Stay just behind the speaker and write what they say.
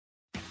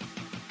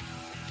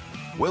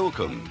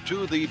Welcome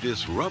to the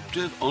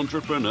Disruptive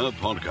Entrepreneur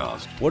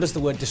Podcast. What does the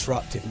word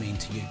disruptive mean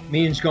to you?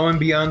 Means going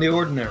beyond the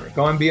ordinary,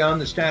 going beyond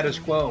the status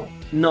quo.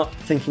 Not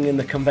thinking in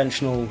the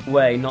conventional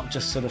way, not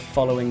just sort of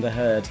following the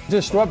herd.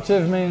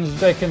 Disruptive means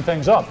shaking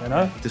things up, you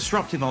know?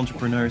 Disruptive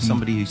entrepreneur is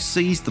somebody who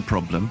sees the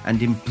problem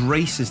and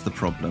embraces the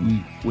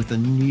problem with a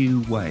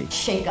new way.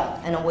 Shake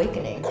up and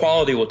awakening.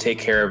 Quality will take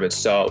care of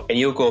itself, and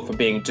you'll go from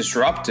being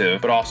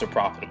disruptive but also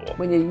profitable.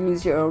 When you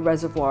use your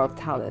reservoir of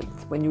talent,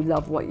 when you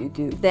love what you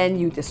do, then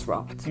you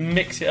disrupt.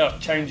 Mix it up,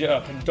 change it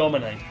up, and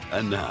dominate.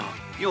 And now,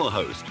 your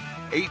host,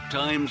 8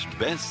 times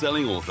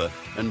best-selling author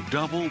and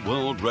double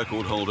world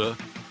record holder,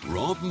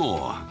 Rob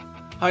Moore.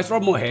 Hi, it's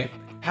Rob Moore here.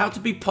 How to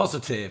be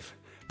positive,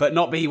 but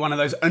not be one of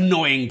those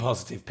annoying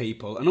positive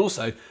people, and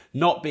also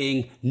not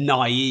being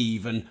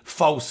naive and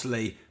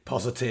falsely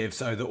positive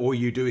so that all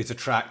you do is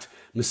attract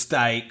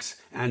mistakes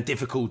and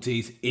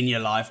difficulties in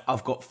your life.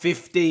 I've got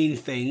 15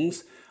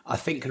 things I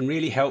think can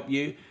really help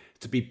you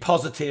to be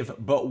positive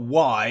but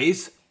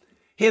wise.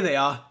 Here they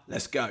are.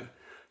 Let's go.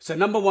 So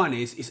number one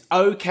is, it's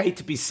okay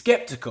to be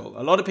skeptical.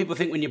 A lot of people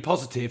think when you're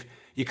positive,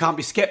 you can't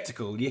be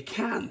skeptical. You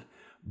can,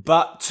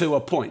 but to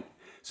a point.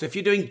 So if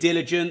you're doing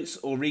diligence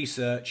or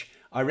research,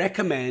 I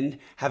recommend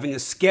having a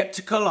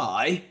skeptical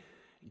eye,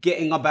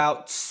 getting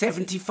about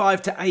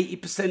 75 to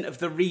 80% of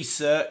the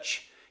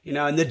research,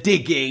 and the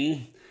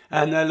digging,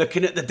 and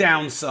looking at the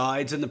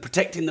downsides and the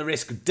protecting the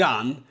risk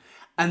done,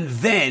 and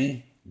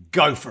then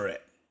go for it.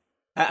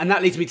 And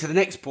that leads me to the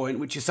next point,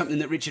 which is something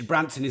that Richard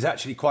Branson is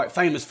actually quite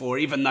famous for,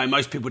 even though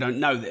most people don't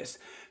know this.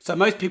 So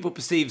most people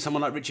perceive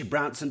someone like Richard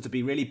Branson to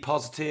be really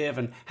positive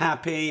and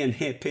happy and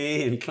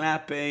hippie and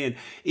clappy and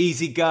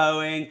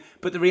easygoing.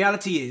 But the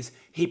reality is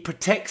he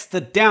protects the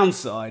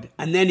downside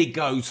and then he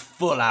goes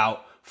full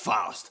out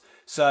fast.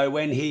 So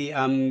when he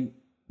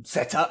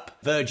set up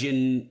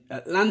Virgin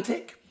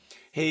Atlantic,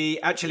 he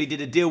actually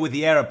did a deal with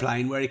the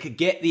aeroplane where he could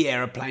get the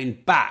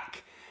aeroplane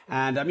back.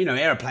 And,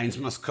 airplanes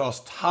must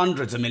cost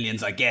hundreds of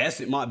millions, I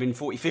guess. It might have been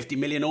 40, 50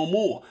 million or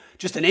more.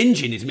 Just an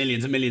engine is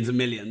millions and millions and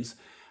millions.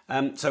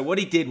 So what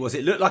he did was,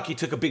 it looked like he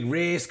took a big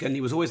risk and he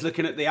was always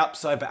looking at the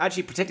upside, but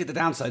actually protected the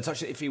downside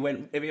such that if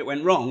it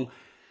went wrong,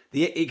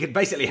 he could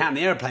basically hand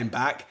the airplane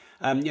back,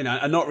 and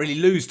not really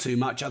lose too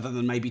much other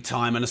than maybe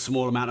time and a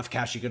small amount of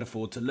cash you could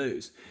afford to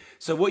lose.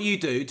 So what you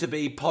do to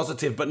be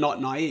positive but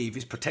not naive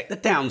is protect the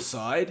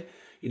downside.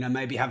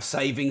 Maybe have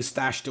savings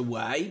stashed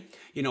away,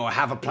 or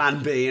have a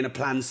plan B and a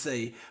plan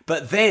C.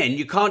 But then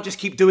you can't just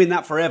keep doing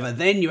that forever.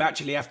 Then you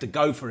actually have to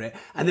go for it.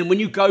 And then when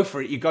you go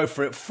for it, you go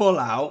for it full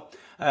out,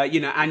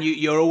 and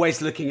you're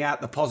always looking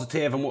at the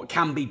positive and what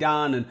can be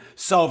done and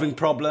solving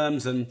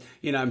problems and,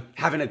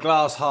 having a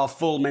glass half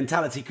full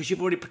mentality because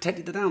you've already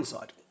protected the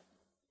downside.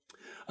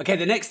 Okay,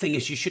 the next thing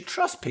is you should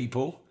trust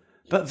people,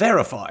 but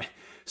verify.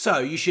 So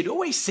you should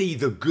always see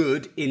the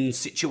good in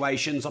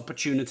situations,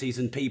 opportunities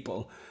and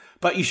people.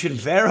 But you should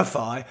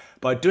verify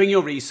by doing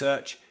your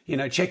research,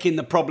 checking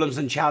the problems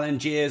and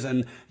challenges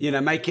and,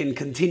 making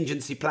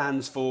contingency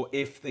plans for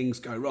if things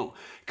go wrong.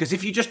 Because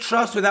if you just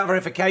trust without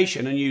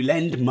verification and you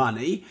lend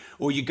money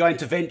or you go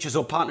into ventures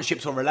or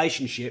partnerships or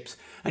relationships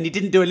and you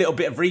didn't do a little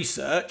bit of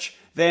research,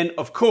 then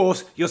of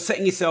course you're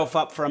setting yourself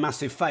up for a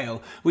massive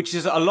fail, which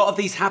is a lot of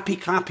these happy,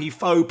 clappy,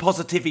 faux,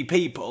 positivity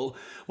people,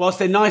 whilst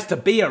they're nice to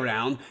be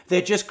around,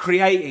 they're just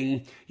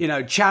creating,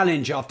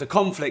 challenge after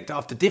conflict,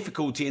 after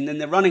difficulty, and then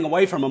they're running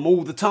away from them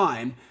all the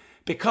time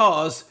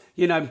because,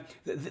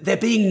 they're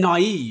being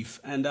naive.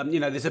 And,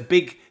 there's a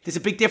big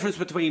difference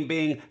between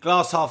being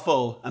glass half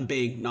full and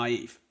being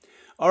naive.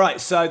 All right,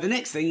 so the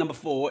next thing, number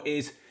 4,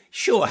 is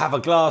sure, have a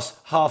glass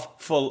half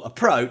full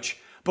approach,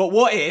 but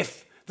what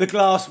if the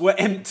glass were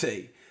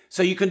empty?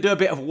 So you can do a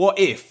bit of what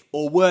if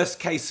or worst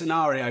case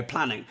scenario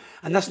planning.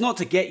 And that's not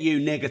to get you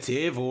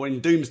negative or in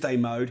doomsday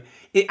mode.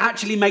 It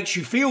actually makes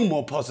you feel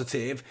more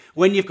positive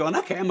when you've gone,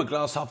 okay, I'm a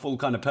glass half full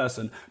kind of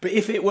person. But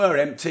if it were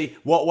empty,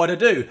 what would I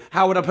do?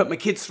 How would I put my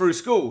kids through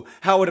school?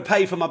 How would I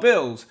pay for my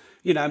bills?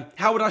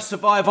 How would I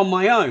survive on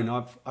my own?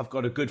 I've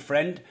got a good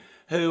friend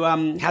who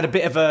had a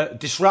bit of a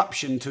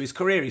disruption to his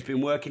career. He's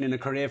been working in a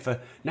career for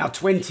now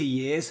 20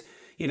 years.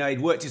 He'd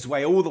worked his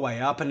way all the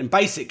way up, and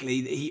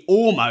basically he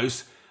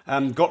almost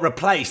got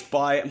replaced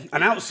by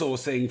an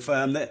outsourcing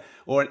firm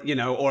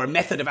or a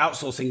method of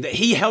outsourcing that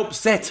he helped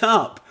set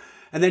up.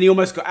 And then he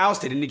almost got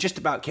ousted and he just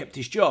about kept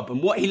his job.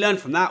 And what he learned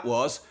from that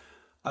was,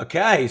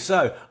 okay,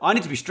 so I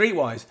need to be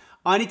streetwise.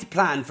 I need to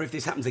plan for if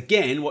this happens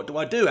again, what do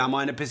I do? Am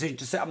I in a position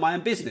to set up my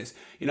own business?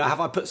 Have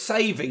I put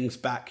savings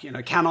back?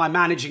 Can I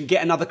manage and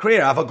get another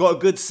career? Have I got a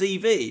good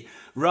CV?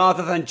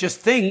 Rather than just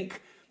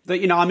think that,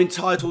 I'm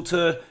entitled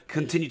to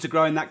continue to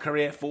grow in that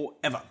career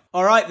forever.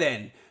 All right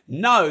then,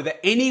 know that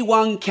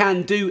anyone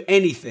can do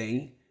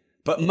anything,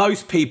 but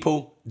most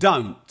people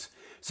don't.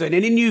 So in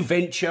any new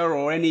venture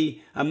or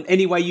any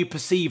way you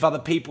perceive other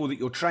people that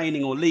you're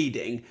training or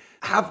leading,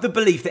 have the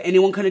belief that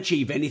anyone can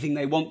achieve anything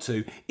they want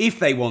to, if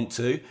they want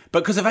to, but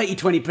because of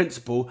 80-20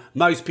 principle,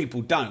 most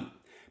people don't.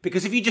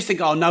 Because if you just think,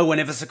 no one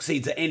ever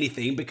succeeds at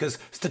anything because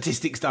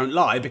statistics don't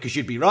lie, because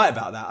you'd be right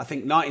about that. I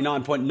think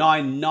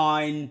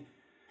 99.99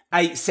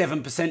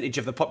 0.87%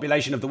 of the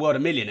population of the world are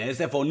millionaires,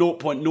 therefore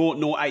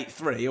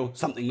 0.0083 or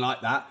something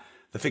like that,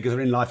 the figures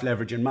are in Life,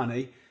 Leverage and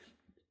Money,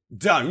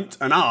 don't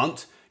and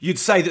aren't, you'd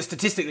say that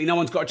statistically no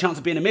one's got a chance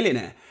of being a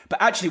millionaire.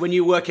 But actually, when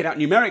you work it out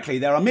numerically,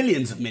 there are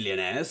millions of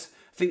millionaires.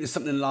 I think there's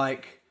something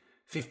like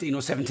 15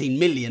 or 17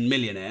 million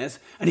millionaires.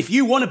 And if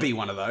you want to be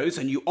one of those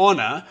and you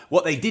honour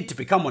what they did to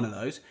become one of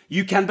those,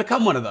 you can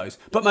become one of those.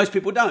 But most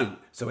people don't.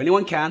 So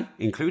anyone can,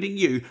 including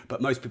you,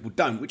 but most people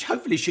don't, which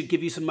hopefully should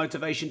give you some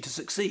motivation to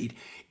succeed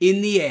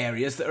in the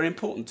areas that are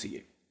important to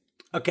you.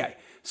 Okay,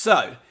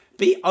 so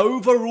be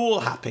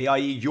overall happy,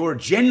 i.e. you're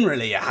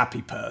generally a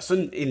happy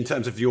person in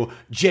terms of your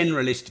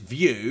generalist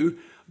view,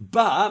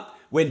 but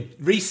when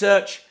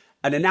research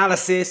and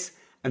analysis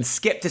and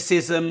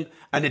skepticism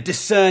and a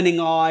discerning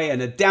eye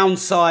and a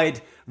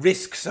downside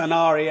risk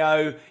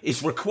scenario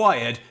is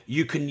required,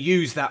 you can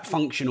use that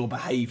function or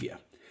behavior.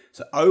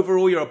 So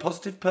overall, you're a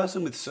positive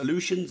person with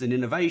solutions and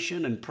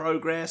innovation and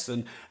progress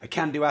and a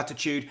can-do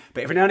attitude.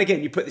 But every now and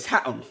again, you put this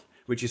hat on,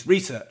 which is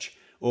research.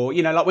 Or,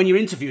 like when you're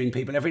interviewing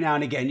people, every now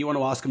and again, you want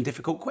to ask them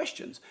difficult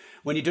questions.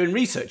 When you're doing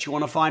research, you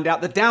want to find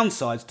out the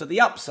downsides to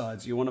the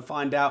upsides. You want to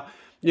find out,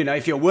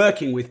 if you're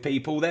working with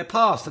people, their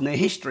past and their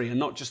history, and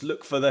not just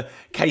look for the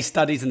case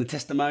studies and the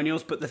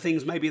testimonials, but the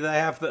things maybe they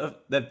have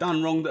they've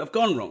done wrong that have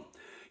gone wrong.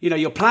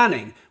 You're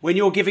planning. When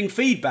you're giving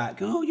feedback,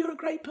 oh, you're a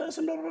great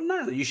person, blah, blah,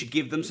 blah. You should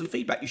give them some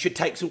feedback. You should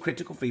take some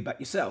critical feedback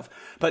yourself.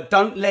 But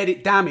don't let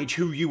it damage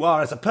who you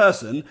are as a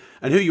person.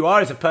 And who you are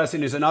as a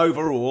person is an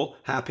overall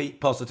happy,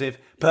 positive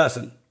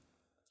person.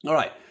 All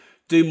right.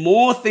 Do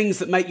more things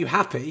that make you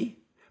happy,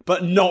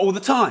 but not all the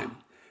time.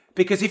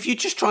 Because if you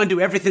just try and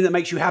do everything that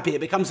makes you happy, it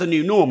becomes the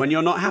new norm and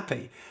you're not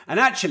happy. And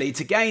actually,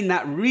 to gain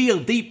that real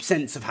deep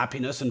sense of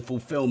happiness and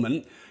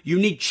fulfillment, you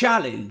need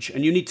challenge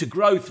and you need to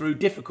grow through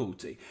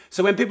difficulty.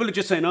 So when people are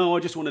just saying, oh, I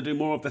just want to do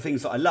more of the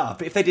things that I love,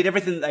 but if they did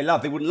everything that they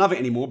love, they wouldn't love it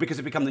anymore because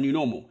it become the new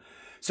normal.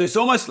 So it's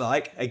almost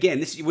like,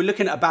 again, we're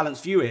looking at a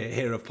balanced view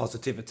here of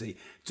positivity.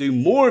 Do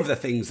more of the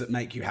things that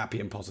make you happy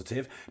and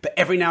positive, but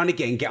every now and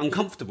again get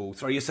uncomfortable.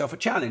 Throw yourself a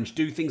challenge.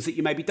 Do things that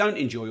you maybe don't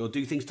enjoy, or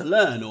do things to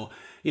learn, or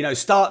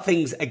start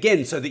things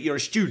again so that you're a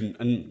student,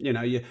 and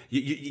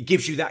it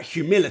gives you that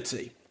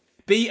humility.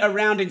 Be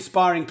around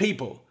inspiring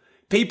people.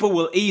 People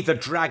will either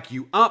drag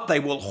you up, they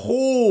will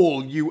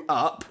haul you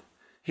up.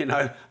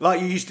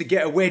 Like you used to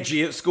get a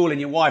wedgie at school in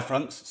your Y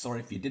fronts. Sorry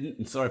if you didn't,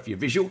 and sorry if you're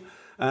visual.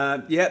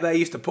 They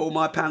used to pull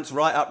my pants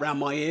right up round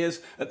my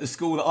ears at the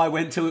school that I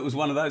went to. It was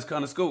one of those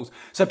kind of schools.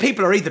 So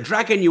people are either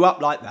dragging you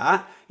up like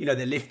that,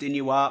 they're lifting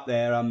you up,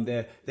 they're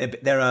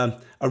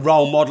a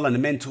role model and a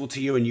mentor to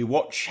you, and you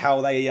watch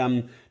how they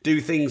do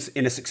things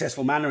in a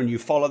successful manner and you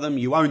follow them.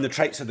 You own the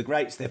traits of the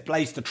greats. They've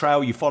blazed the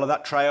trail, you follow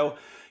that trail.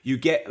 You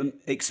get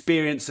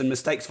experience and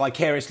mistakes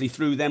vicariously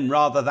through them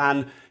rather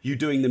than you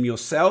doing them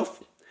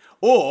yourself.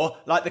 Or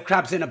like the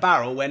crabs in a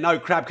barrel, where no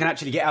crab can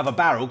actually get out of a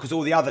barrel because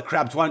all the other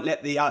crabs won't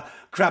let the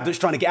crab that's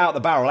trying to get out of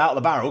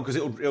the barrel because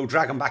it'll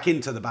drag them back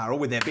into the barrel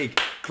with their big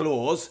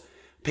claws.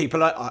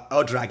 People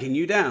are dragging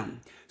you down.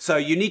 So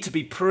you need to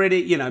be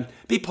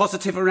be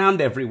positive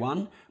around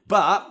everyone,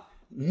 but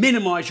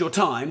minimize your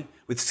time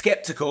with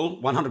skeptical,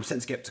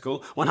 100%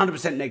 skeptical,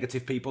 100%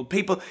 negative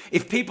people.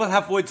 If people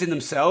have voids in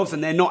themselves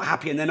and they're not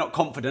happy and they're not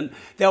confident,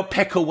 they'll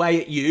peck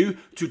away at you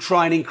to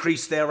try and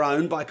increase their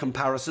own by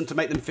comparison to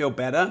make them feel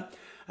better.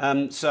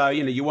 So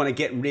you want to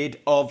get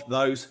rid of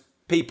those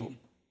people.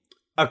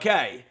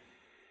 Okay.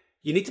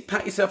 You need to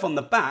pat yourself on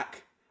the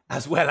back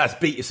as well as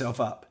beat yourself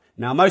up.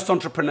 Now, most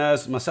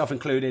entrepreneurs, myself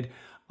included,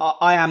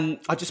 I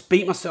just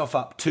beat myself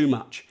up too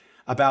much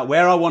about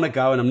where I want to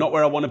go and I'm not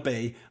where I want to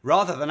be,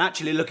 rather than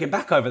actually looking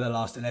back over the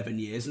last 11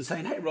 years and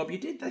saying, hey, Rob, you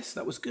did this,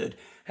 that was good.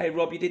 Hey,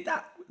 Rob, you did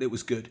that, it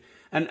was good.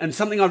 And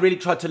something I really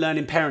tried to learn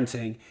in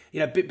parenting,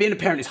 being a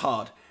parent is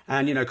hard.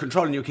 And,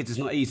 controlling your kids is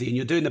not easy, and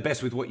you're doing the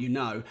best with what you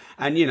know.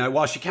 And,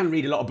 whilst you can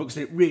read a lot of books,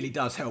 and it really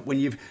does help when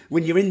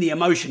you're in the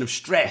emotion of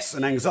stress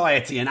and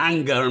anxiety and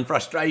anger and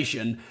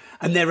frustration,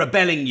 and they're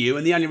rebelling you,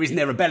 and the only reason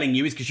they're rebelling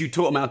you is because you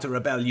taught them how to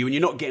rebel you, and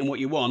you're not getting what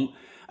you want,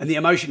 and the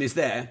emotion is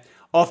there.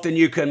 Often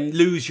you can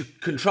lose your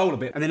control a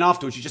bit, and then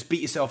afterwards you just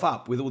beat yourself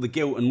up with all the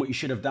guilt and what you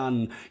should have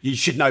done. You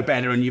should know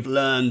better, and you've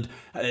learned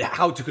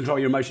how to control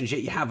your emotions,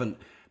 yet you haven't.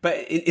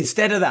 But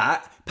instead of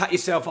that, pat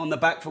yourself on the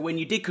back for when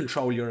you did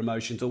control your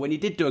emotions, or when you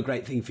did do a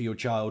great thing for your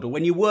child, or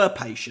when you were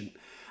patient.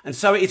 And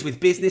so it is with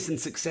business and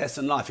success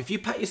and life. If you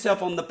pat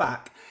yourself on the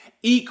back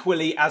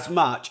equally as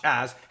much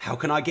as how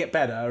can I get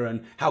better,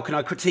 and how can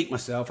I critique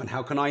myself, and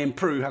how can I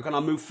improve, how can I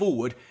move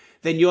forward,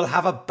 then you'll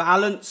have a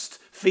balanced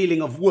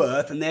feeling of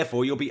worth, and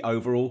therefore you'll be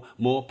overall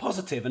more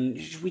positive. And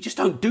we just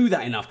don't do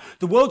that enough.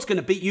 The world's going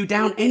to beat you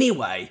down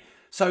anyway.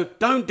 So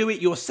don't do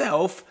it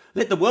yourself.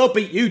 Let the world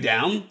beat you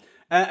down,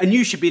 and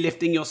you should be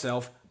lifting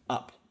yourself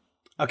up.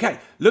 Okay,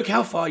 look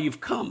how far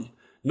you've come,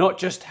 not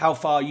just how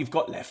far you've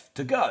got left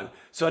to go.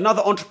 So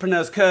another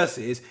entrepreneur's curse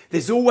is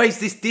there's always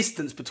this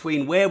distance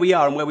between where we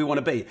are and where we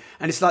want to be.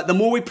 And it's like the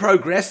more we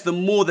progress, the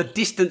more the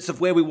distance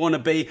of where we want to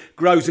be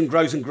grows and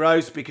grows and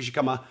grows, because you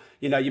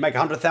make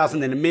 100,000,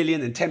 then 1 million,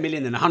 then 10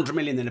 million, then 100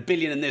 million, then 1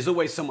 billion, and there's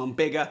always someone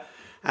bigger.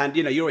 and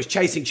you're always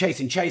chasing,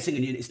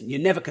 and you're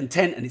never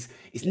content, and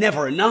it's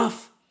never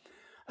enough.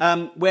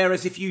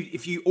 Whereas if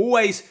you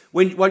always,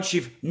 once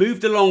you've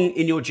moved along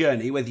in your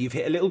journey, whether you've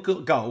hit a little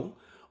goal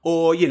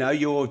or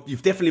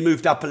you've definitely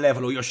moved up a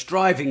level, or you're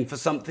striving for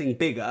something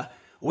bigger,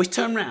 always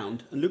turn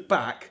around and look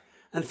back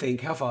and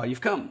think how far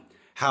you've come.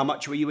 How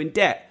much were you in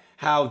debt?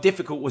 How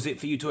difficult was it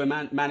for you to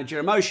manage your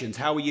emotions?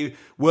 How were you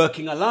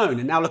working alone?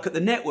 And now look at the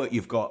network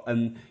you've got,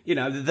 and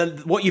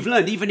what you've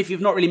learned. Even if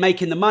you've not really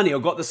making the money or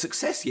got the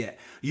success yet,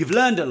 you've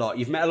learned a lot.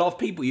 You've met a lot of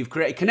people. You've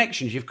created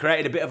connections. You've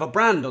created a bit of a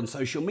brand on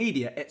social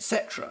media,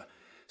 etc.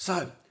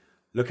 So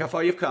look how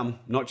far you've come,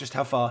 not just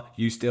how far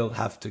you still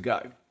have to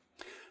go.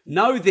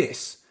 Know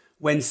this: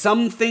 when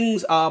some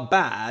things are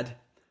bad,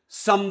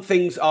 some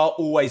things are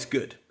always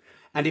good.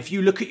 And if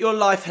you look at your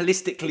life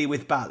holistically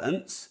with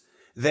balance,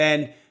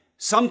 then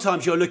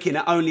sometimes you're looking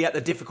only at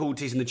the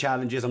difficulties and the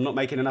challenges. I'm not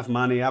making enough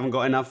money. I haven't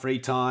got enough free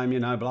time,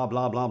 blah,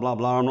 blah, blah, blah,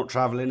 blah. I'm not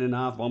traveling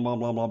enough, blah, blah,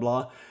 blah, blah,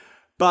 blah.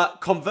 But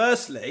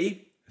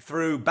conversely,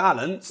 through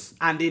balance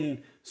and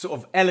in sort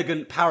of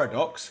elegant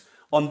paradox,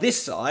 on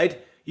this side,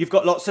 you've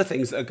got lots of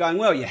things that are going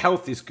well. Your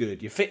health is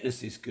good. Your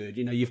fitness is good.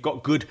 You've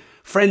got good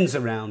friends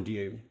around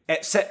you,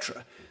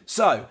 etc.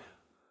 So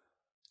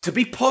to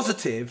be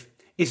positive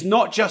is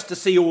not just to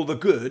see all the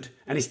good,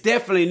 and it's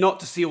definitely not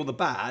to see all the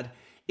bad.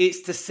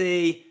 It's to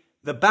see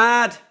the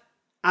bad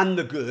and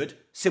the good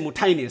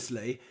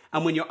simultaneously.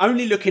 And when you're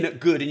only looking at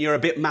good and you're a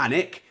bit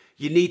manic,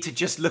 you need to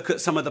just look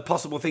at some of the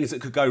possible things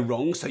that could go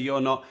wrong, so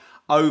you're not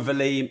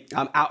overly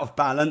out of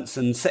balance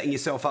and setting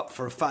yourself up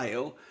for a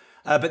fail.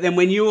 But then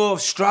when you're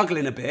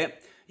struggling a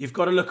bit, you've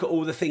got to look at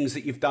all the things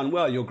that you've done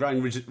well. You're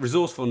growing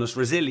resourcefulness,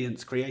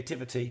 resilience,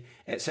 creativity,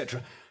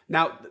 etc.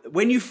 Now,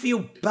 when you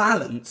feel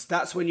balanced,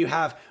 that's when you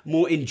have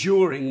more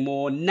enduring,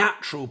 more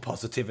natural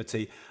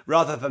positivity,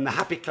 rather than the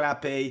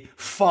happy-clappy,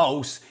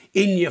 false,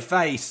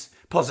 in-your-face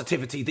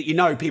positivity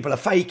that people are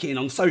faking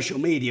on social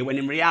media, when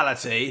in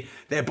reality,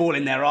 they're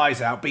bawling their eyes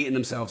out, beating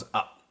themselves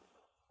up.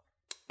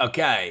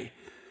 Okay,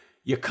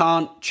 you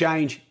can't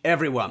change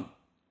everyone.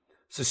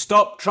 So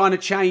stop trying to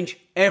change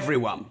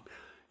everyone.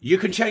 You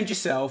can change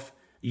yourself.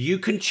 You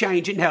can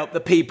change and help the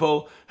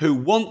people who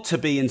want to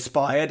be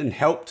inspired and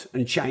helped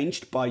and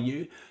changed by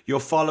you, your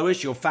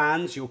followers, your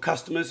fans, your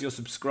customers, your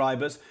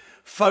subscribers.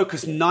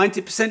 Focus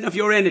 90% of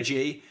your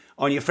energy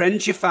on your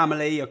friends, your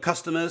family, your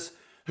customers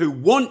who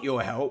want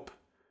your help.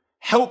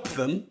 Help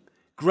them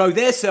grow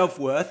their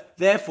self-worth.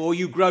 Therefore,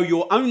 you grow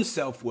your own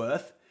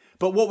self-worth.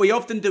 But what we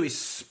often do is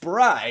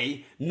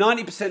spray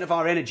 90% of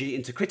our energy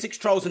into critics,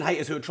 trolls, and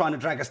haters who are trying to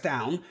drag us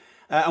down.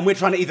 And we're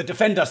trying to either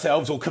defend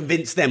ourselves or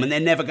convince them, and they're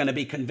never going to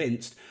be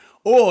convinced.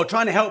 Or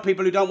trying to help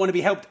people who don't want to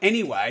be helped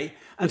anyway.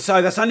 And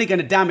so that's only going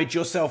to damage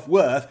your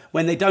self-worth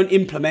when they don't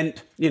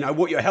implement,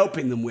 what you're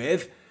helping them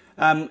with.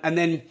 And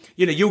then,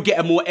 you'll get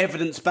a more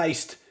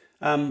evidence-based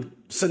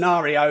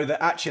scenario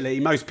that actually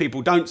most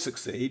people don't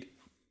succeed.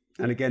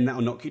 And again,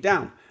 that'll knock you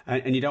down.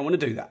 And you don't want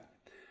to do that.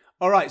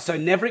 All right, so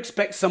never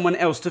expect someone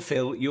else to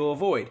fill your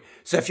void.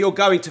 So if you're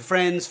going to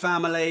friends,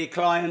 family,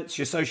 clients,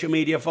 your social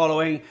media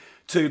following,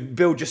 to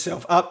build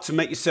yourself up, to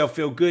make yourself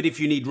feel good. If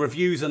you need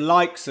reviews and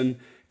likes and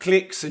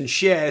clicks and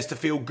shares to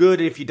feel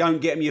good, and if you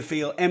don't get them, you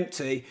feel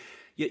empty,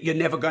 you're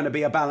never going to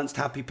be a balanced,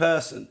 happy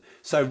person.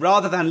 So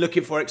rather than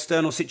looking for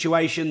external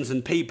situations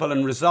and people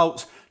and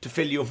results to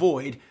fill your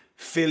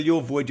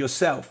void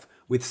yourself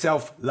with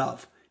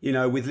self-love,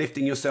 with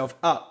lifting yourself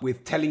up,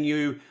 with telling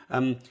you,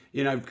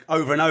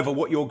 over and over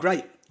what you're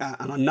great.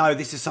 And I know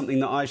this is something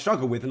that I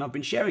struggle with, and I've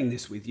been sharing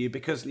this with you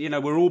because,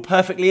 we're all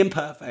perfectly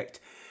imperfect.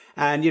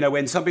 And,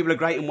 when some people are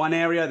great in one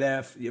area,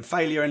 they're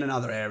failure in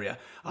another area.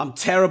 I'm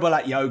terrible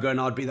at yoga,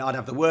 and I'd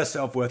have the worst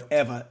self-worth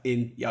ever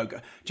in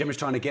yoga. Gemma's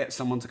trying to get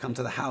someone to come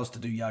to the house to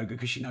do yoga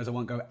because she knows I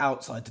won't go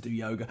outside to do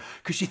yoga,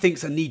 because she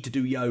thinks I need to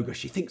do yoga.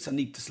 She thinks I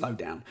need to slow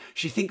down.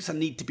 She thinks I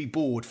need to be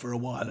bored for a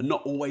while and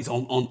not always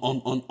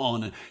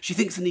on. And she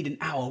thinks I need an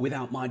hour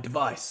without my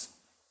device.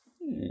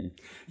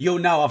 You'll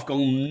know I've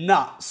gone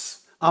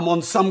nuts. I'm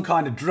on some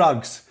kind of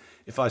drugs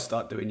if I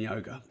start doing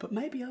yoga. But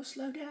maybe I'll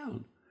slow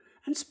down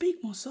and speak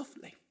more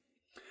softly.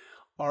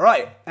 All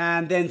right,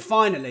 and then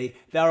finally,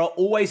 there are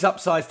always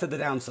upsides to the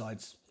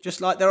downsides, just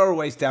like there are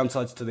always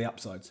downsides to the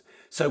upsides.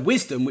 So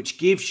wisdom, which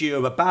gives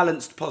you a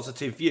balanced,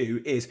 positive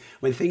view, is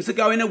when things are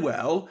going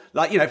well,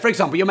 like, for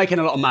example, you're making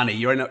a lot of money,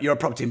 you're a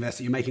property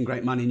investor, you're making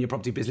great money in your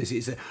property business,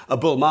 it's a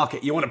bull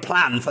market, you want to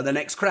plan for the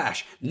next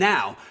crash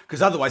now,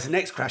 because otherwise the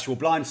next crash will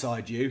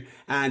blindside you,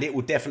 and it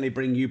will definitely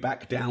bring you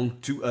back down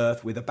to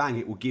earth with a bang.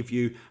 It will give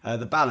you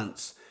the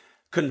balance.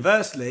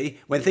 Conversely,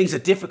 when things are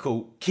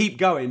difficult, keep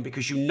going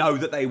because you know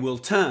that they will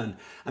turn.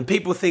 And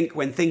people think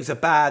when things are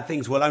bad,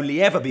 things will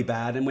only ever be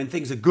bad. And when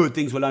things are good,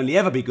 things will only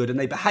ever be good. And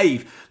they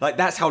behave like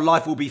that's how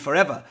life will be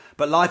forever.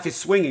 But life is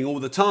swinging all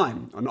the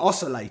time and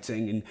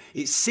oscillating, and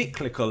it's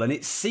cyclical and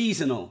it's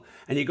seasonal.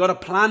 And you've got to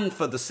plan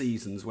for the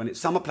seasons. When it's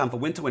summer, plan for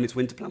winter. When it's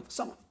winter, plan for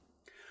summer.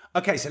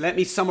 Okay, so let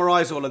me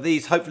summarize all of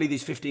these. Hopefully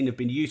these 15 have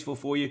been useful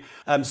for you.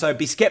 So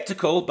be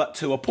skeptical, but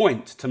to a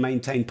point, to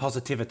maintain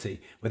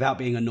positivity without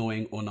being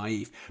annoying or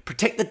naive.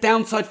 Protect the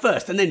downside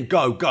first and then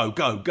go.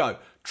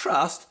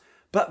 Trust,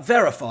 but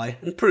verify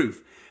and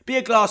prove. Be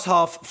a glass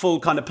half full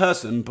kind of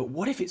person, but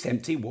what if it's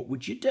empty? What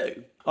would you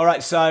do? All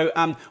right, so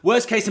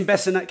worst case and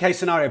best case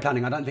scenario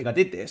planning. I don't think I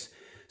did this.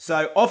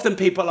 So often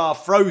people are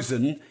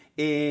frozen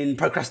in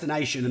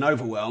procrastination and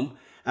overwhelm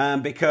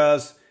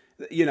because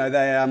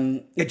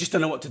they just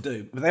don't know what to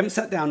do. But they haven't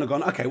sat down and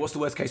gone, okay, what's the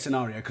worst case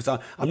scenario? Because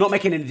I'm not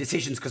making any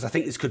decisions because I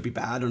think this could be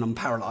bad and I'm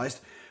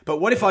paralyzed. But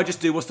what if I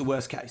just do what's the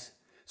worst case?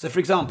 So for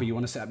example, you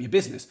want to set up your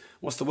business.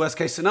 What's the worst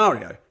case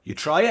scenario? You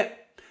try it.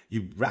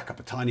 You rack up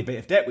a tiny bit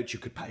of debt, which you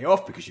could pay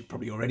off because you're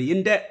probably already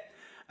in debt.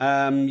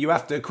 You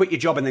have to quit your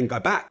job and then go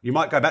back. You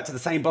might go back to the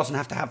same boss and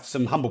have to have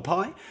some humble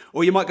pie.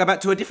 Or you might go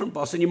back to a different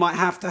boss and you might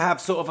have to have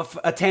sort of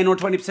a 10 or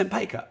 20%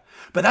 pay cut.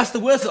 But that's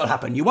the worst that'll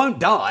happen. You won't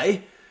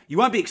die. You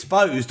won't be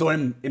exposed or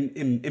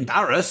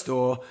embarrassed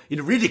or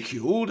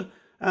ridiculed.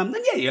 Then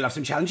yeah, you'll have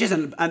some challenges,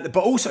 but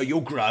also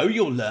you'll grow,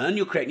 you'll learn,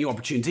 you'll create new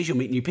opportunities, you'll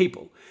meet new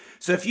people.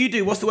 So if you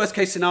do what's the worst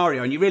case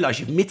scenario and you realise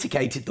you've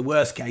mitigated the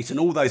worst case and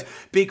all those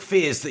big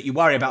fears that you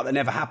worry about that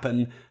never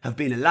happen have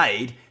been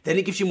allayed, then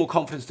it gives you more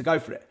confidence to go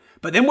for it.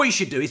 But then what you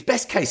should do is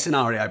best case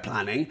scenario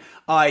planning,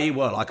 i.e.,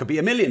 well, I could be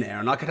a millionaire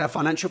and I could have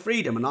financial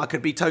freedom and I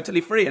could be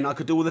totally free and I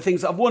could do all the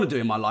things that I want to do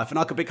in my life and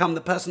I could become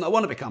the person that I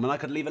want to become and I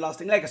could leave a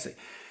lasting legacy.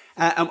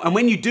 And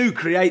when you do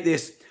create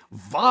this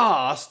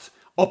vast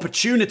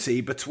opportunity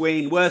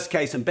between worst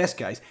case and best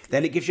case,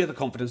 then it gives you the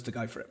confidence to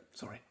go for it.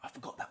 Sorry, I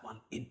forgot that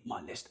one in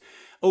my list.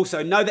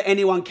 Also, know that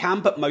anyone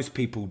can, but most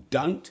people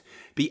don't.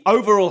 Be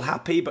overall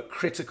happy, but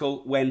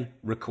critical when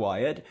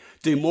required.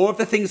 Do more of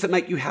the things that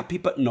make you happy,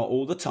 but not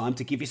all the time,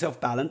 to give yourself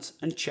balance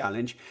and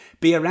challenge.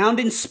 Be around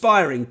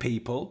inspiring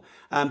people.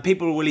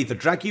 People will either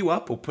drag you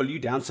up or pull you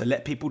down, so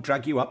let people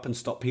drag you up and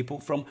stop people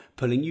from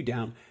pulling you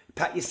down.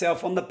 Pat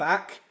yourself on the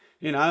back,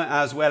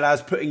 as well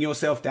as putting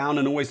yourself down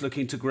and always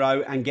looking to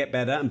grow and get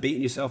better and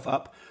beating yourself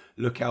up.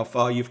 Look how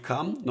far you've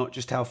come, not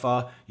just how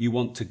far you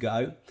want to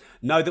go.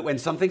 Know that when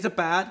some things are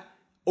bad,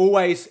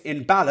 always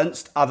in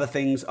balance, other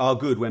things are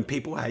good. When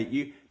people hate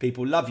you,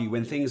 people love you.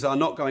 When things are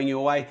not going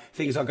your way,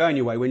 things are going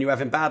your way. When you're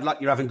having bad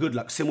luck, you're having good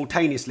luck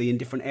simultaneously in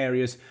different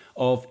areas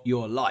of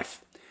your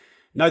life.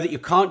 Know that you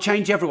can't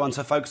change everyone,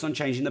 so focus on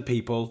changing the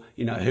people,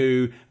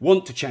 who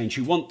want to change,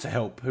 who want to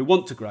help, who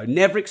want to grow.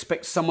 Never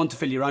expect someone to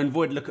fill your own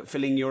void. Look at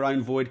filling your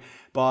own void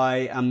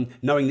by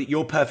knowing that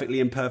you're perfectly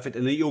imperfect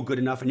and that you're good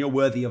enough and you're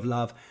worthy of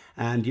love.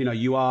 And,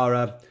 you are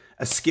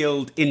a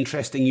skilled,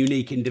 interesting,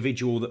 unique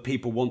individual that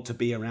people want to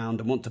be around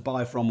and want to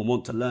buy from and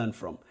want to learn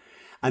from.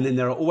 And then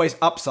there are always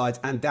upsides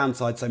and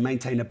downsides, so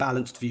maintain a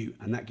balanced view.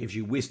 And that gives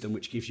you wisdom,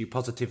 which gives you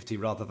positivity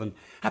rather than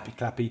happy,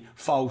 clappy,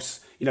 false.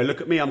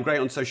 Look at me, I'm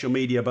great on social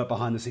media, but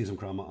behind the scenes I'm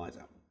crying my eyes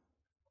out.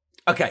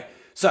 Okay,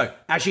 so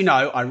as you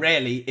know, I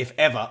rarely, if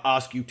ever,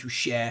 ask you to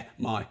share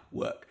my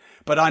work.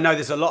 But I know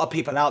there's a lot of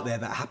people out there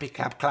that are happy,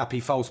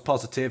 clappy, false,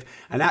 positive,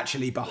 and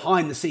actually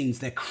behind the scenes,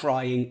 they're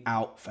crying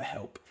out for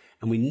help.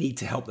 And we need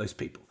to help those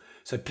people.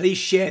 So please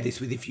share this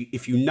with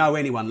if you know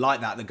anyone like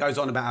that goes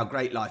on about how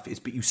great life is,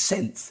 but you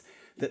sense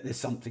that there's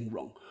something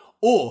wrong.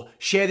 Or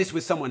share this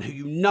with someone who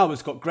you know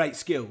has got great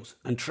skills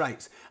and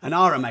traits and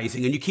are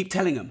amazing, and you keep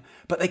telling them,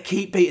 but they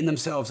keep beating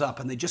themselves up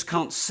and they just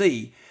can't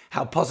see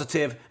how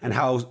positive and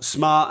how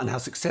smart and how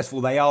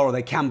successful they are or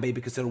they can be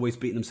because they're always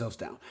beating themselves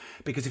down.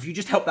 Because if you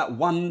just help that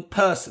one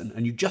person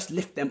and you just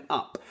lift them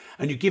up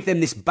and you give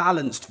them this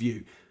balanced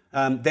view,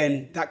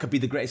 then that could be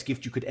the greatest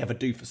gift you could ever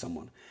do for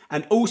someone.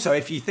 And also,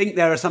 if you think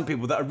there are some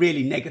people that are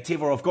really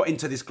negative or have got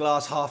into this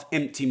glass half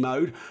empty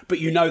mode,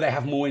 but you know they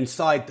have more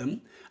inside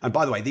them, and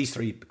by the way, these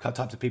three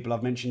types of people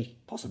I've mentioned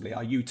possibly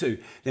are you too,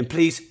 then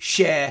please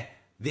share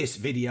this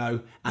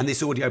video and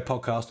this audio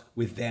podcast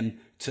with them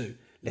too.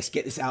 Let's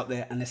get this out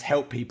there and let's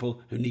help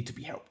people who need to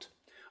be helped.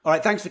 All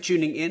right, thanks for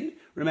tuning in.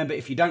 Remember,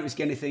 if you don't risk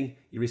anything,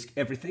 you risk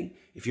everything.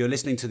 If you're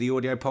listening to the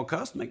audio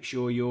podcast, make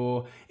sure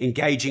you're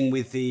engaging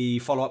with the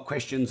follow-up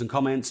questions and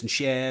comments and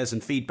shares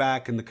and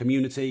feedback and the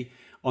community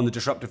on the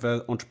Disruptive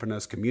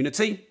Entrepreneurs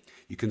community.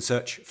 You can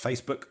search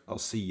Facebook. I'll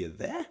see you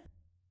there.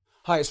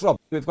 Hi, it's Rob.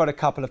 We've got a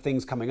couple of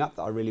things coming up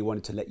that I really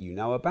wanted to let you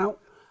know about.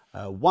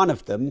 One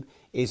of them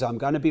is I'm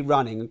going to be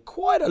running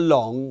quite a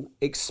long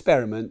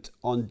experiment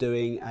on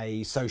doing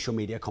a social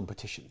media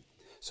competition.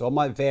 So on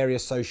my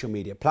various social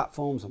media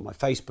platforms, on my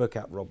Facebook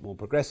at Rob Moore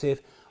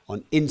Progressive,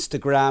 on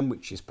Instagram,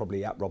 which is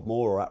probably at Rob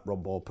Moore or at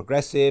Rob Moore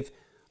Progressive,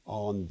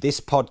 on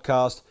this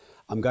podcast,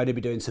 I'm going to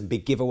be doing some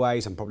big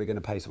giveaways. I'm probably going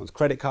to pay someone's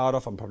credit card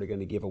off. I'm probably going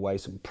to give away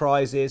some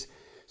prizes.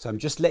 So I'm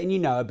just letting you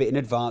know a bit in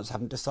advance. I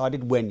haven't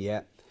decided when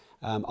yet.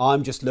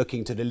 I'm just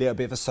looking to do a little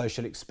bit of a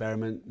social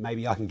experiment.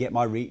 Maybe I can get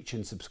my reach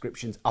and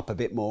subscriptions up a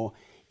bit more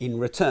in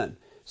return.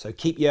 So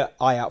keep your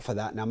eye out for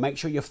that. Now make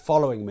sure you're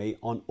following me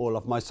on all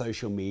of my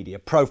social media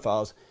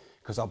profiles,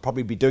 because I'll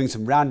probably be doing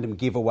some random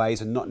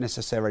giveaways and not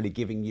necessarily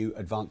giving you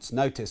advance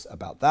notice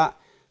about that.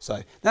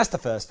 So that's the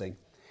first thing.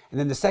 And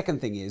then the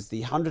second thing is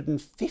the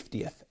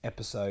 150th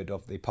episode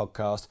of the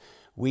podcast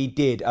we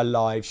did a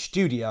live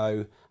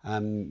studio.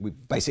 We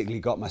basically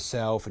got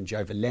myself and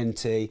Joe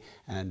Valenti,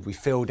 and we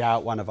filled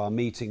out one of our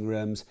meeting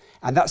rooms,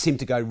 and that seemed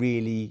to go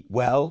really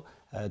well,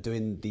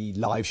 doing the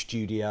live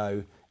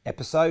studio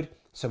episode.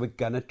 So we're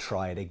going to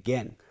try it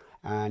again.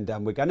 And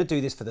we're going to do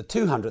this for the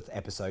 200th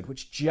episode,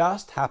 which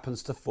just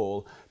happens to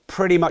fall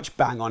pretty much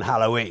bang on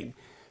Halloween.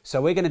 So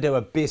we're going to do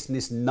a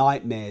business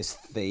nightmares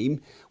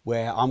theme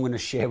where I'm going to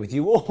share with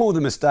you all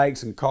the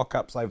mistakes and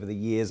cock-ups over the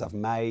years I've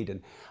made.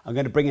 And I'm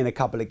going to bring in a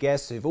couple of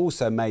guests who've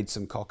also made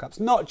some cock-ups,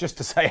 not just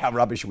to say how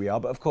rubbish we are,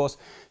 but of course,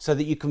 so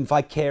that you can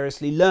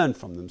vicariously learn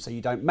from them so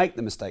you don't make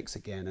the mistakes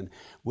again. And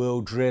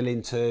we'll drill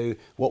into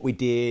what we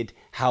did,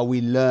 how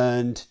we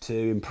learned to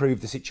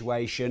improve the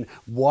situation,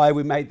 why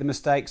we made the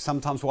mistakes,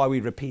 sometimes why we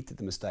repeated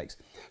the mistakes.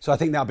 So I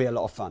think that'll be a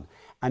lot of fun.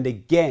 And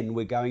again,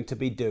 we're going to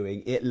be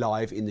doing it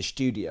live in the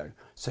studio.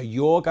 So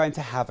you're going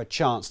to have a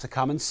chance to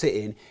come and sit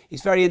in.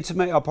 It's very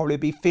intimate. I'll probably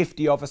be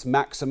 50 of us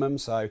maximum.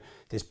 So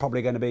there's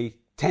probably going to be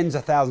tens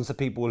of thousands of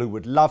people who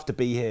would love to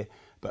be here,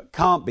 but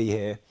can't be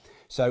here.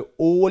 So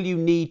all you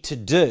need to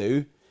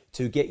do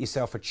to get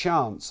yourself a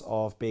chance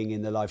of being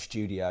in the live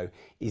studio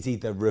is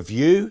either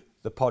review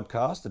the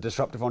podcast, The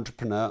Disruptive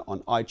Entrepreneur, on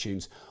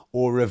iTunes,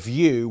 or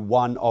review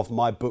one of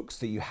my books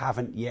that you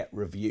haven't yet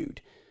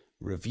reviewed.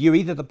 Review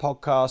either the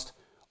podcast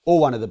or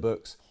one of the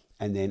books,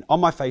 and then on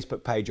my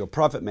Facebook page or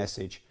private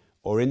message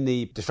or in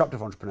the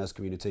Disruptive Entrepreneurs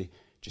community,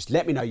 just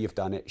let me know you've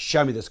done it,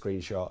 show me the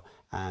screenshot,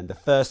 and the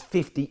first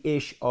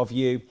 50-ish of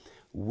you,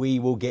 we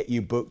will get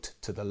you booked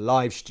to the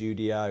live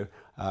studio.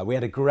 We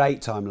had a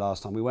great time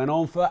last time. We went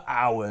on for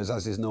hours,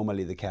 as is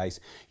normally the case.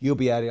 You'll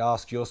be able to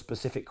ask your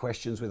specific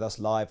questions with us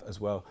live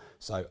as well.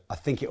 So I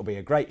think it'll be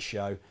a great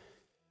show.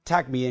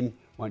 Tag me in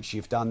once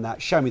you've done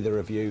that, show me the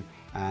review,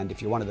 and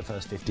if you're one of the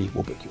first 50,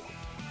 we'll book you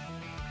on.